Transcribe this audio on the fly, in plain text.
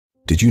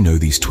Did you know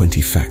these 20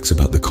 facts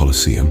about the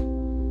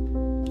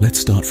Colosseum? Let's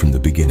start from the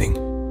beginning.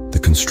 The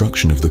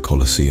construction of the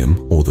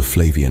Colosseum, or the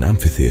Flavian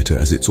Amphitheater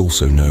as it's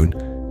also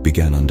known,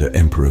 began under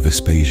Emperor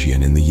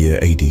Vespasian in the year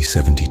AD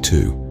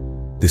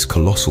 72. This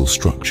colossal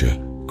structure,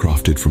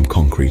 crafted from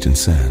concrete and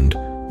sand,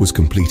 was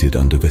completed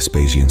under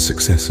Vespasian's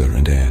successor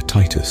and heir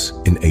Titus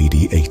in AD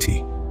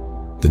 80.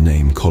 The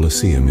name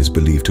Colosseum is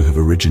believed to have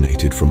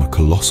originated from a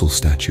colossal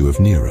statue of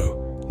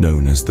Nero,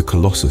 known as the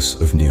Colossus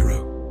of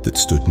Nero, that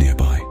stood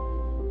nearby.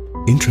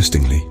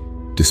 Interestingly,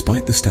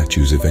 despite the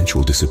statue's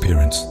eventual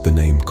disappearance, the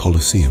name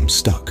Colosseum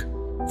stuck,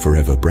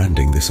 forever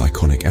branding this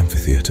iconic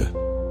amphitheater.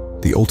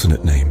 The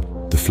alternate name,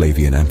 the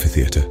Flavian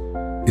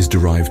Amphitheater, is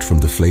derived from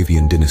the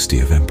Flavian dynasty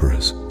of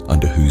emperors,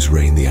 under whose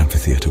reign the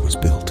amphitheater was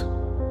built.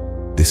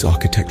 This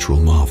architectural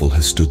marvel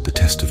has stood the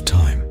test of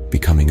time,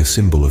 becoming a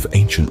symbol of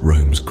ancient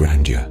Rome's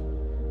grandeur.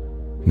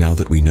 Now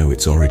that we know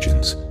its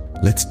origins,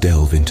 let's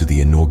delve into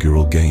the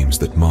inaugural games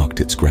that marked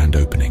its grand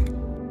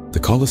opening. The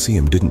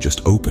Colosseum didn't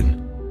just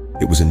open,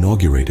 it was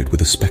inaugurated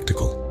with a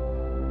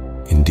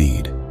spectacle.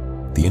 Indeed,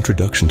 the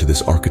introduction to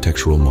this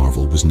architectural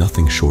marvel was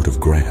nothing short of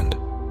grand.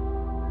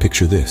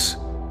 Picture this: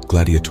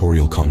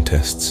 gladiatorial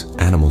contests,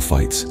 animal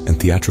fights, and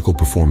theatrical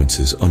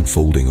performances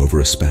unfolding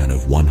over a span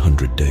of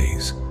 100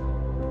 days.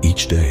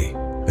 Each day,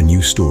 a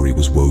new story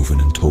was woven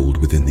and told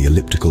within the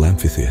elliptical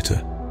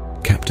amphitheater,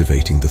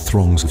 captivating the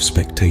throngs of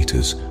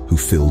spectators who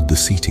filled the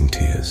seating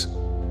tiers.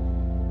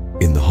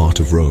 In the heart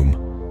of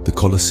Rome, the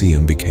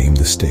Colosseum became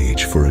the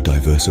stage for a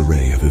diverse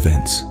array of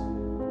events.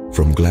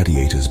 From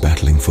gladiators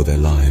battling for their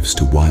lives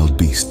to wild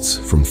beasts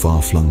from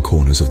far-flung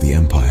corners of the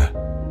empire,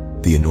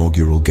 the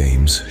inaugural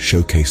games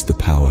showcased the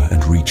power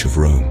and reach of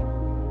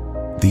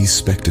Rome. These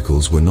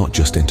spectacles were not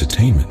just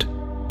entertainment,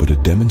 but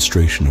a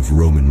demonstration of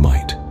Roman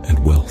might and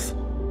wealth.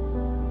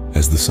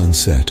 As the sun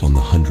set on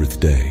the 100th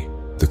day,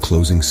 the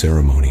closing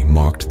ceremony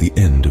marked the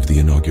end of the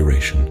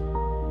inauguration.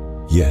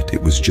 Yet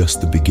it was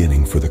just the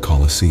beginning for the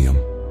Colosseum.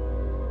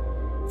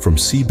 From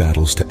sea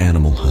battles to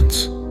animal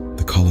hunts,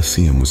 the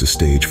Colosseum was a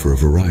stage for a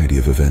variety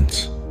of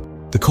events.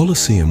 The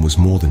Colosseum was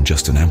more than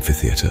just an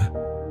amphitheater.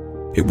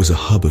 It was a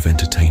hub of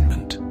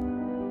entertainment.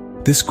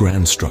 This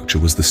grand structure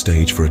was the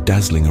stage for a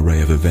dazzling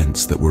array of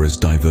events that were as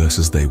diverse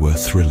as they were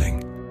thrilling.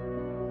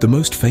 The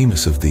most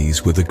famous of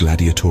these were the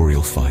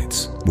gladiatorial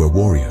fights, where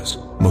warriors,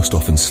 most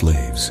often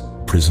slaves,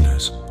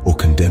 prisoners, or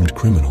condemned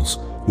criminals,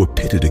 were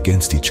pitted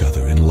against each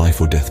other in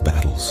life-or-death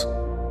battles.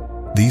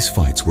 These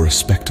fights were a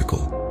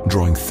spectacle,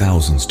 drawing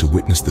thousands to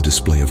witness the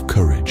display of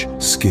courage,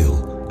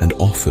 skill, and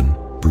often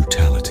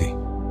brutality.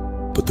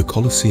 But the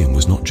Colosseum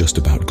was not just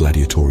about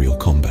gladiatorial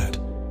combat.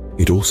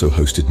 It also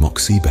hosted mock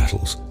sea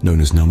battles,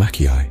 known as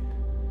naumachii.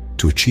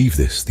 To achieve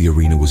this, the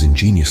arena was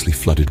ingeniously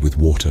flooded with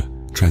water,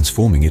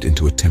 transforming it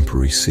into a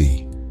temporary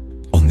sea.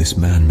 On this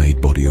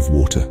man-made body of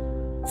water,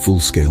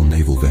 full-scale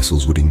naval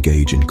vessels would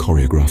engage in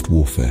choreographed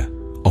warfare,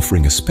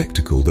 offering a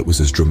spectacle that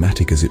was as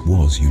dramatic as it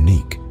was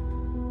unique.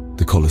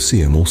 The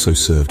Colosseum also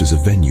served as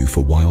a venue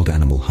for wild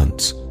animal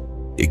hunts.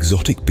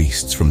 Exotic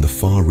beasts from the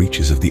far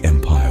reaches of the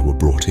empire were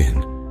brought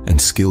in,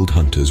 and skilled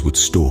hunters would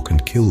stalk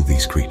and kill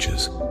these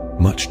creatures,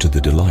 much to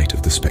the delight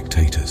of the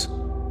spectators.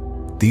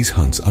 These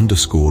hunts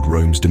underscored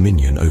Rome's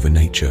dominion over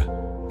nature,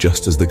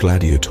 just as the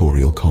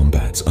gladiatorial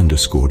combats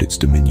underscored its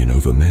dominion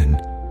over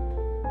men.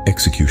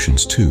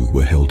 Executions too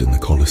were held in the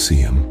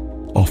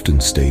Colosseum,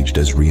 often staged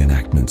as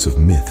reenactments of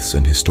myths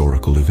and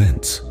historical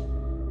events.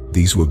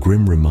 These were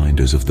grim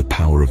reminders of the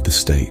power of the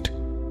state,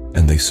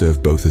 and they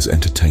served both as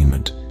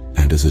entertainment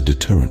and as a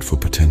deterrent for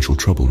potential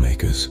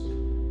troublemakers.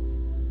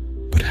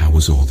 But how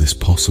was all this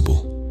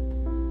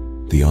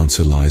possible? The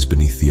answer lies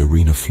beneath the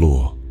arena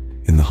floor,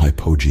 in the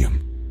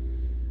hypogeum.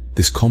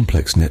 This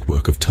complex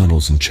network of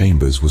tunnels and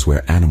chambers was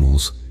where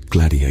animals,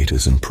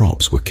 gladiators, and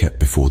props were kept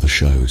before the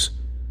shows.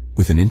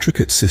 With an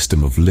intricate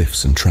system of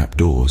lifts and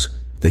trapdoors,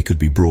 they could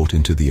be brought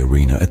into the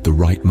arena at the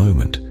right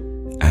moment,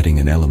 adding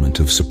an element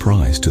of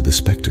surprise to the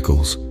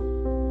spectacles.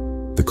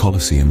 The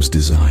Colosseum's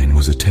design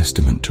was a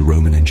testament to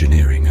Roman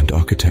engineering and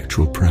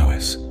architectural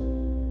prowess.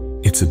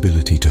 Its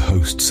ability to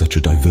host such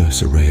a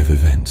diverse array of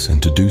events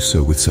and to do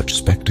so with such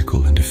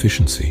spectacle and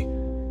efficiency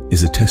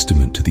is a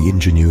testament to the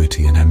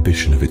ingenuity and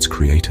ambition of its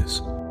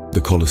creators.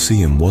 The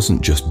Colosseum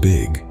wasn't just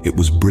big, it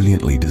was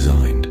brilliantly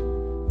designed.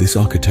 This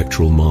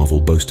architectural marvel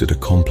boasted a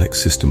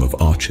complex system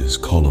of arches,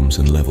 columns,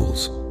 and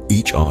levels.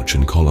 Each arch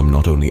and column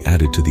not only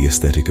added to the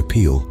aesthetic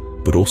appeal,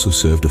 but also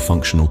served a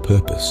functional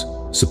purpose,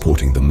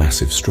 supporting the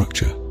massive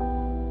structure.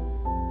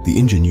 The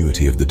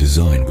ingenuity of the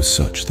design was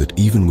such that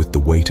even with the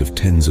weight of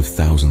tens of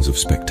thousands of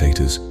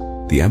spectators,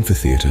 the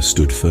amphitheater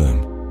stood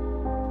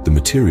firm. The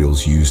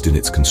materials used in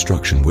its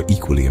construction were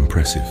equally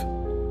impressive.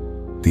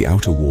 The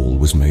outer wall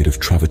was made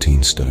of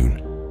travertine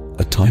stone,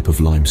 a type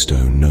of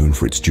limestone known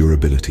for its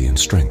durability and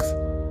strength.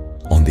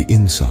 On the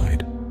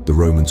inside, the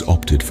Romans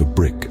opted for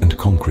brick and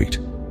concrete,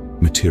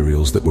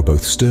 materials that were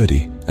both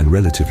sturdy and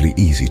relatively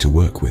easy to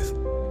work with.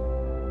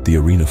 The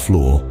arena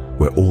floor,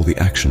 where all the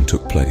action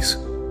took place,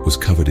 was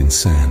covered in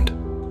sand,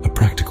 a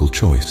practical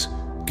choice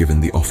given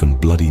the often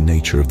bloody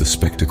nature of the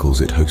spectacles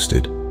it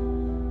hosted.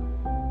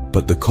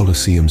 But the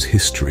Colosseum's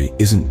history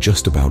isn't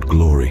just about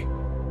glory.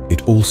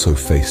 It also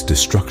faced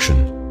destruction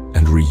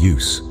and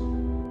reuse.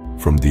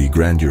 From the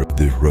grandeur of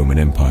the Roman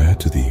Empire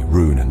to the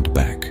ruin and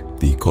back,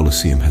 the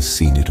Colosseum has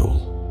seen it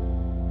all.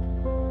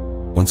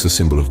 Once a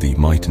symbol of the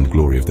might and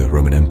glory of the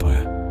Roman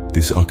Empire,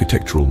 this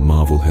architectural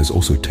marvel has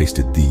also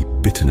tasted the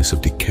bitterness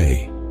of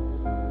decay.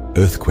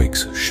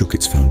 Earthquakes shook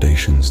its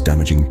foundations,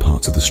 damaging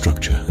parts of the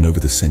structure, and over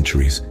the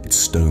centuries, its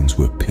stones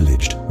were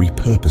pillaged,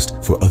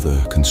 repurposed for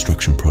other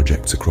construction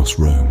projects across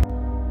Rome.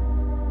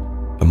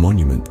 A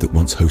monument that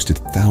once hosted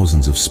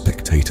thousands of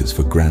spectators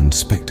for grand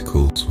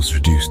spectacles was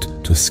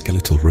reduced to a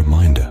skeletal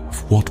reminder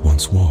of what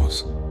once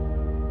was.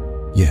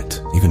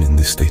 Yet, even in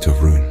this state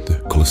of ruin,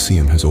 the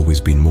Colosseum has always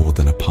been more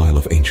than a pile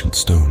of ancient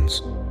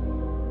stones.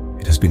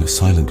 It has been a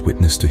silent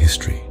witness to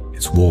history,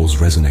 its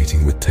walls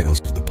resonating with tales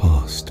of the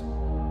past.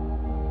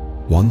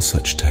 One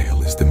such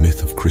tale is the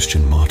myth of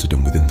Christian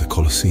martyrdom within the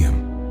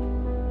Colosseum.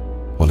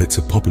 While it's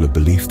a popular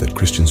belief that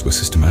Christians were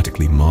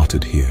systematically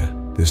martyred here,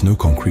 there's no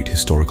concrete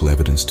historical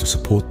evidence to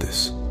support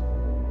this.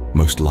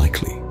 Most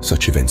likely,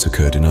 such events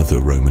occurred in other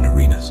Roman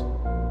arenas.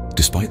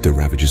 Despite the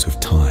ravages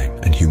of time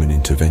and human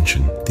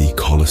intervention, the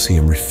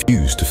Colosseum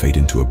refused to fade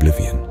into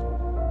oblivion.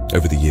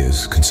 Over the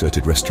years,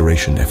 concerted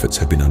restoration efforts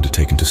have been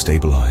undertaken to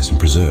stabilize and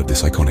preserve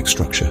this iconic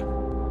structure.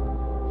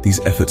 These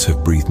efforts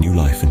have breathed new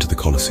life into the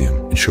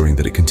Colosseum, ensuring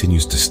that it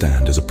continues to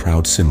stand as a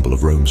proud symbol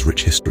of Rome's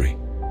rich history.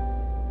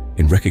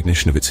 In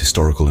recognition of its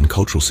historical and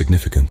cultural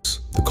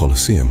significance, the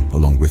Colosseum,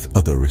 along with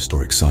other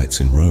historic sites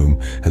in Rome,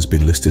 has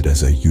been listed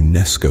as a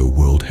UNESCO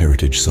World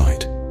Heritage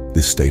Site.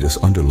 This status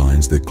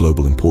underlines the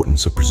global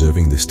importance of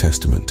preserving this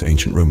testament to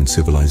ancient Roman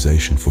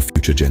civilization for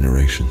future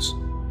generations.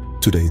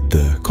 Today,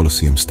 the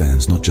Colosseum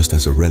stands not just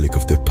as a relic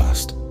of the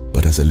past,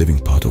 but as a living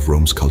part of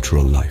Rome's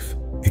cultural life.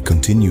 It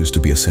continues to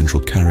be a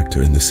central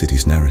character in the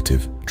city's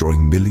narrative,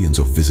 drawing millions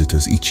of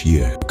visitors each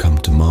year who come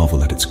to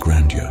marvel at its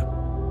grandeur,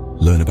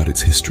 learn about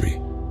its history,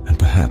 and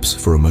perhaps,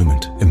 for a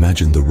moment,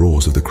 imagine the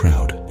roars of the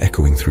crowd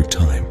echoing through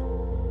time.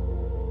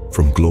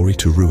 From glory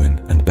to ruin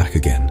and back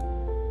again,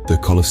 the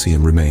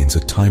Colosseum remains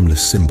a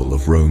timeless symbol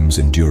of Rome's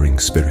enduring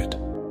spirit.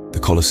 The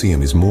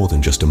Colosseum is more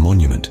than just a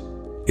monument,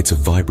 it's a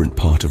vibrant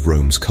part of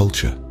Rome's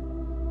culture.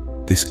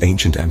 This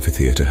ancient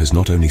amphitheater has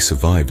not only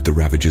survived the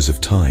ravages of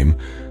time,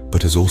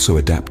 but has also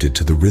adapted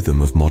to the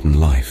rhythm of modern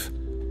life.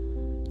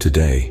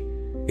 Today,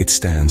 it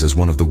stands as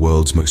one of the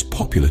world's most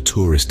popular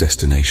tourist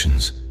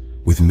destinations,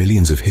 with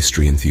millions of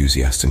history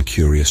enthusiasts and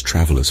curious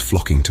travelers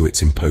flocking to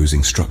its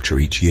imposing structure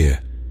each year.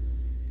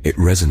 It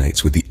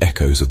resonates with the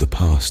echoes of the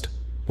past,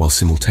 while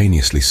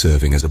simultaneously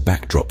serving as a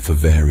backdrop for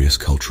various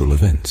cultural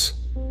events.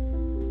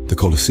 The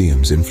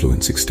Colosseum's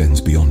influence extends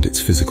beyond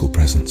its physical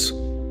presence.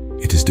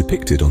 It is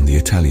depicted on the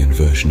Italian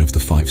version of the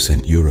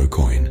 5-cent euro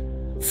coin,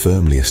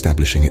 firmly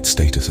establishing its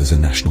status as a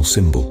national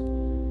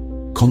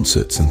symbol.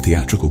 Concerts and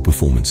theatrical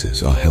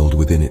performances are held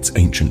within its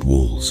ancient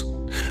walls,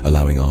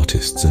 allowing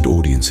artists and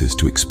audiences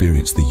to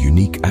experience the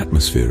unique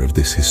atmosphere of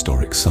this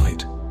historic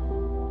site.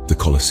 The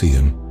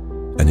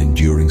Colosseum, an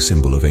enduring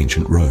symbol of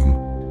ancient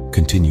Rome,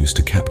 continues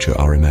to capture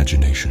our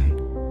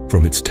imagination,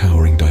 from its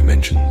towering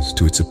dimensions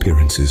to its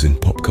appearances in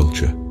pop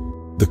culture.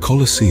 The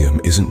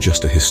Colosseum isn't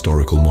just a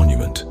historical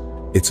monument,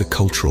 it's a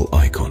cultural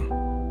icon.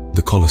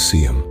 The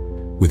Colosseum,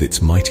 with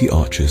its mighty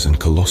arches and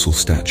colossal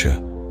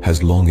stature,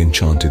 has long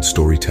enchanted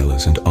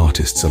storytellers and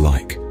artists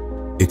alike.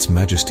 Its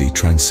majesty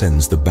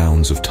transcends the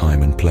bounds of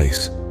time and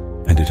place,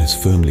 and it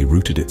has firmly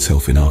rooted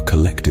itself in our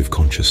collective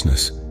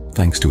consciousness,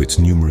 thanks to its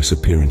numerous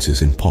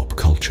appearances in pop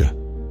culture.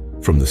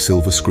 From the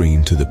silver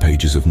screen to the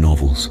pages of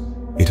novels,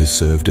 it has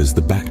served as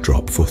the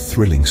backdrop for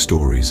thrilling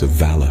stories of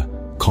valor,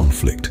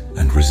 conflict,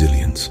 and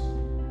resilience.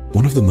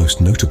 One of the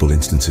most notable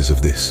instances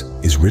of this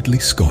is Ridley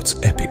Scott's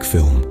epic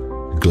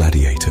film,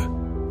 Gladiator,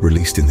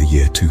 released in the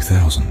year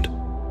 2000.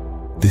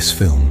 This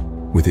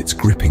film, with its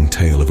gripping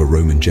tale of a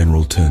Roman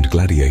general turned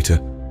gladiator,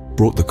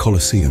 brought the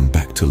Colosseum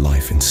back to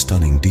life in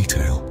stunning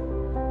detail.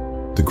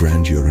 The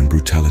grandeur and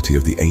brutality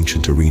of the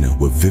ancient arena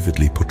were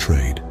vividly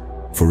portrayed,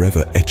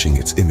 forever etching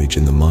its image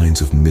in the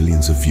minds of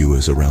millions of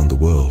viewers around the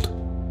world.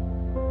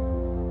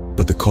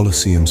 But the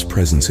Colosseum's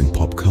presence in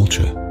pop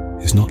culture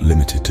is not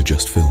limited to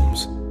just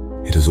films.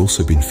 It has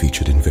also been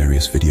featured in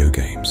various video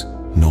games,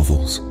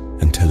 novels,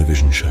 and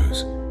television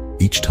shows,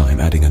 each time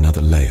adding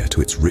another layer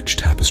to its rich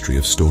tapestry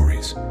of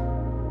stories.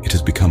 It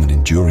has become an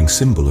enduring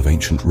symbol of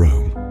ancient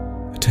Rome,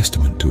 a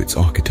testament to its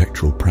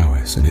architectural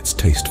prowess and its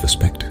taste for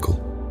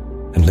spectacle.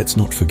 And let's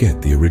not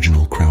forget the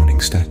original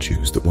crowning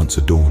statues that once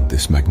adorned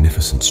this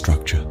magnificent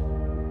structure.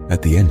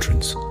 At the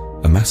entrance,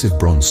 a massive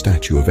bronze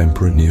statue of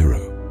Emperor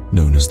Nero,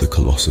 known as the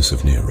Colossus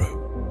of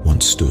Nero,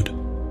 once stood.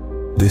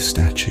 This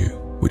statue,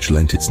 which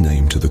lent its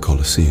name to the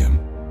Colosseum,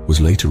 was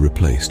later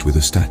replaced with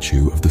a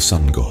statue of the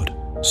sun god,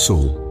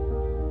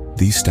 Sol.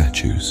 These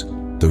statues,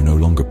 though no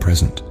longer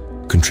present,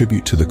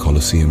 contribute to the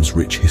Colosseum's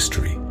rich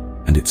history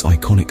and its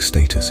iconic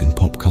status in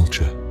pop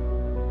culture.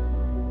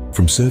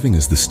 From serving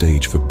as the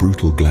stage for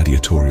brutal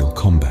gladiatorial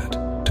combat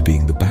to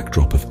being the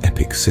backdrop of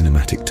epic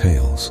cinematic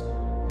tales,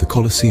 the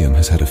Colosseum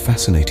has had a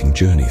fascinating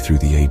journey through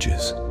the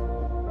ages.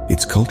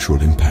 Its cultural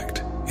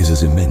impact is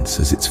as immense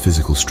as its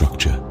physical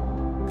structure,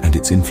 and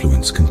its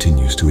influence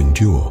continues to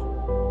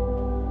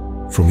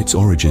endure. From its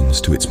origins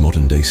to its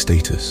modern-day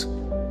status,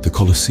 the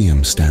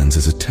Colosseum stands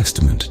as a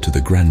testament to the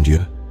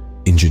grandeur,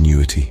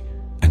 ingenuity,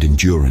 and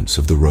endurance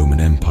of the Roman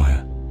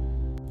Empire.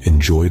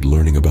 Enjoyed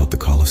learning about the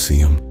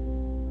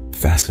Colosseum?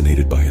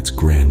 Fascinated by its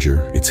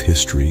grandeur, its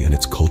history, and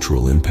its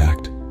cultural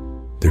impact?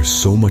 There's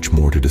so much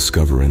more to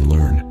discover and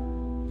learn.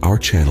 Our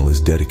channel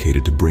is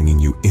dedicated to bringing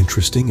you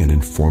interesting and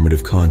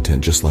informative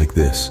content just like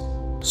this.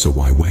 So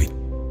why wait?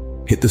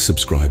 Hit the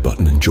subscribe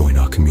button and join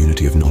our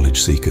community of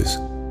knowledge seekers.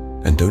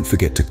 And don't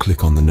forget to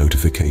click on the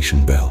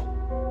notification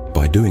bell.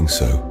 By doing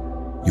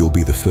so, you'll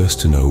be the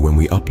first to know when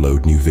we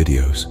upload new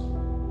videos.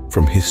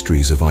 From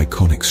histories of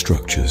iconic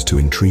structures to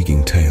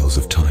intriguing tales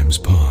of times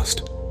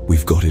past,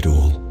 we've got it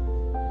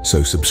all.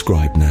 So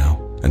subscribe now,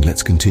 and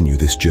let's continue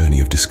this journey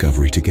of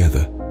discovery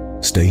together.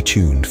 Stay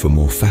tuned for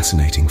more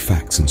fascinating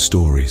facts and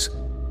stories.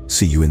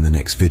 See you in the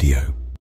next video.